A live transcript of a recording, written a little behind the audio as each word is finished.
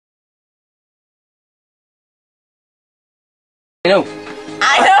I know.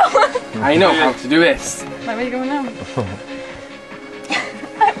 I know. I know how to do this. Like, where are you going now?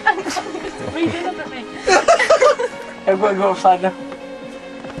 I'm just breathing up at me. I'm going to go upside now.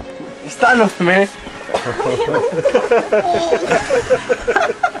 Is that enough for me?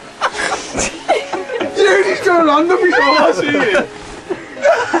 Dude, he's going to land on me before I see it.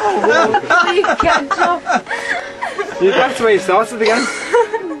 You can't jump. You're back to where you started again.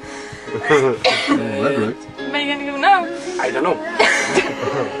 Where are you going to go now? I don't know.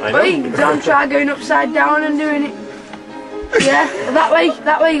 Wait, don't try going upside down and doing it. Yeah, that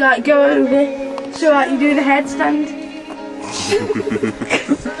way, like go over. So like you do the headstand.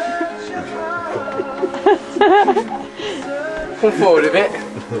 Come forward a bit.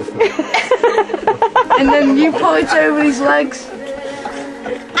 And then you pull it over his legs.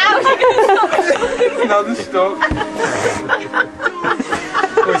 Ow, you're going to stop. Now they're stuck.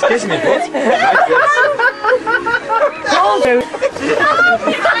 Oh, he's kissing me, bud. Hold it.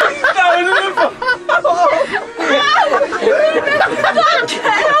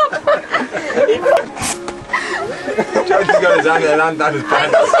 He's got his hand down his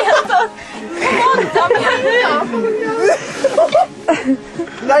pants.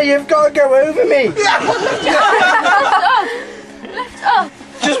 No, you've got to go over me. Lift up.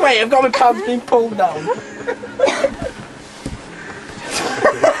 Just wait, I've got my pants being pulled down. Pull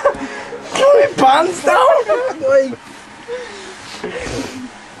my pants down. Wait.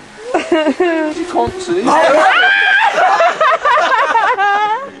 You can't see.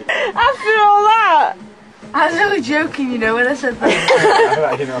 After all that, I was only joking, you know, when I said that.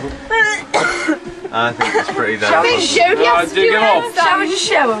 I think it's pretty damn Shall we fun. show you? Do you give up? Shall we just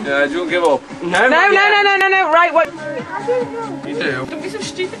show him? Yeah, don't give up. No, No. Right, what? You do. Don't be so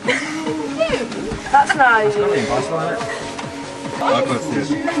stupid. That's nice.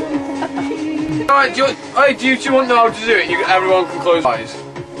 Alright, do you want to know how to do it? Everyone can close their eyes.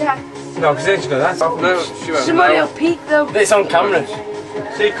 Yeah. No, because it's good. That's No, she won't. Somebody No. will peek though. It's on camera.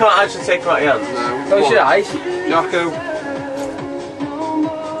 So you can't actually take out your hands. No. Close your eyes. Jacko.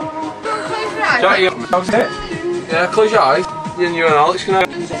 Close your eyes. Jacko. How's it? Yeah, close your eyes. Then you and Alex can have.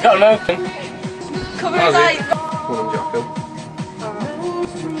 Got them open. Cover his eyes. Come on, Jacko.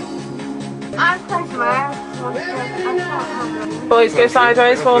 I'll close my eyes. Boys, go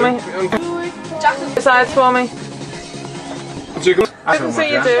sideways for me. Jackson. Go sides for me. I didn't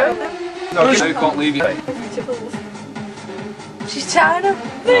see you do it. No, you can't leave you. She's tired of.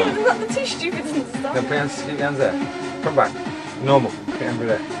 No, not the too stupid and stuff. No, put your hands, keep your hands there. Come back. Normal. Put your hands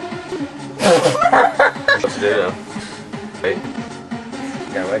there. What to do now? Wait.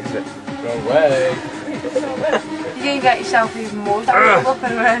 Go away, is it? Go away. You're gonna get yourself even more tangled up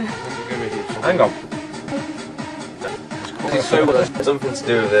and around. Hang on. It's so good. Something to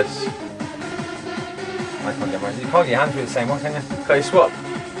do with this. I can't get mine. You can't get your hands through the same one, can you? Can you swap?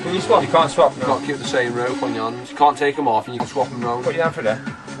 Can you swap? You can't swap. You've got to keep the same rope on your hands. You can't take them off and you can swap them round. Put your hand through there.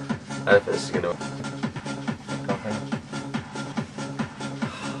 I don't think this is going to work.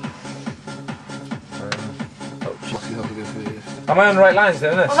 Am I on the right lines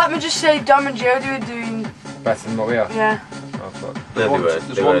doing this? Well, let me just say, Dom and Jodie are doing. Better than what we are? Yeah. Oh, fuck. No, There's they one weren't.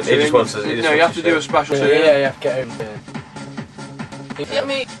 He just thing. wants to. No, you have to do a special turn. turn. Yeah, you have to get over there. Get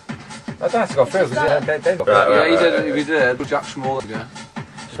me. I don't have to go through because they go. Yeah, he did. If he did, but Jack Smaller. Yeah.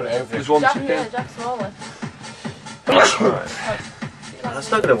 Put it over. There's one Jack, chicken. yeah, Jack Smaller.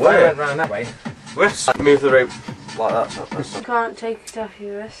 That's not going to I work. went round that way. We have to move the rope like that. So that's You not. can't take it off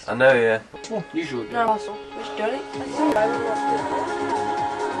your wrist. I know, yeah. You should. No, Russell. Just done it.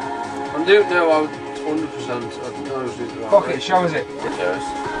 I don't know. I would 100%. I don't know. I was doing it right. Fuck it, show us it.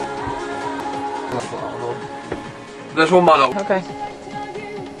 There's one man up. Okay.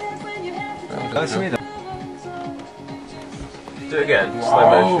 Let's see me then. Do it again. Slow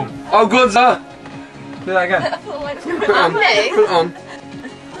motion. Oh, good, sir. Do that again. Put it on. Put it on.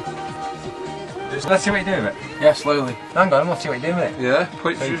 Let's see what you do with it. Yeah, slowly. Hang on, let's see what you do with it. Yeah.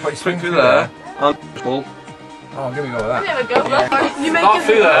 Put So you it put your through through there. And pull. Oh, give me a go with that. There we go. You make That it.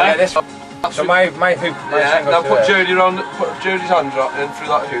 through there. Yeah, this. So my hoop. My Yeah. string Now goes put through there. Jodie around. Put Jodie's hands in through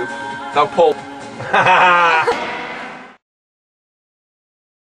that hoop. Now pull.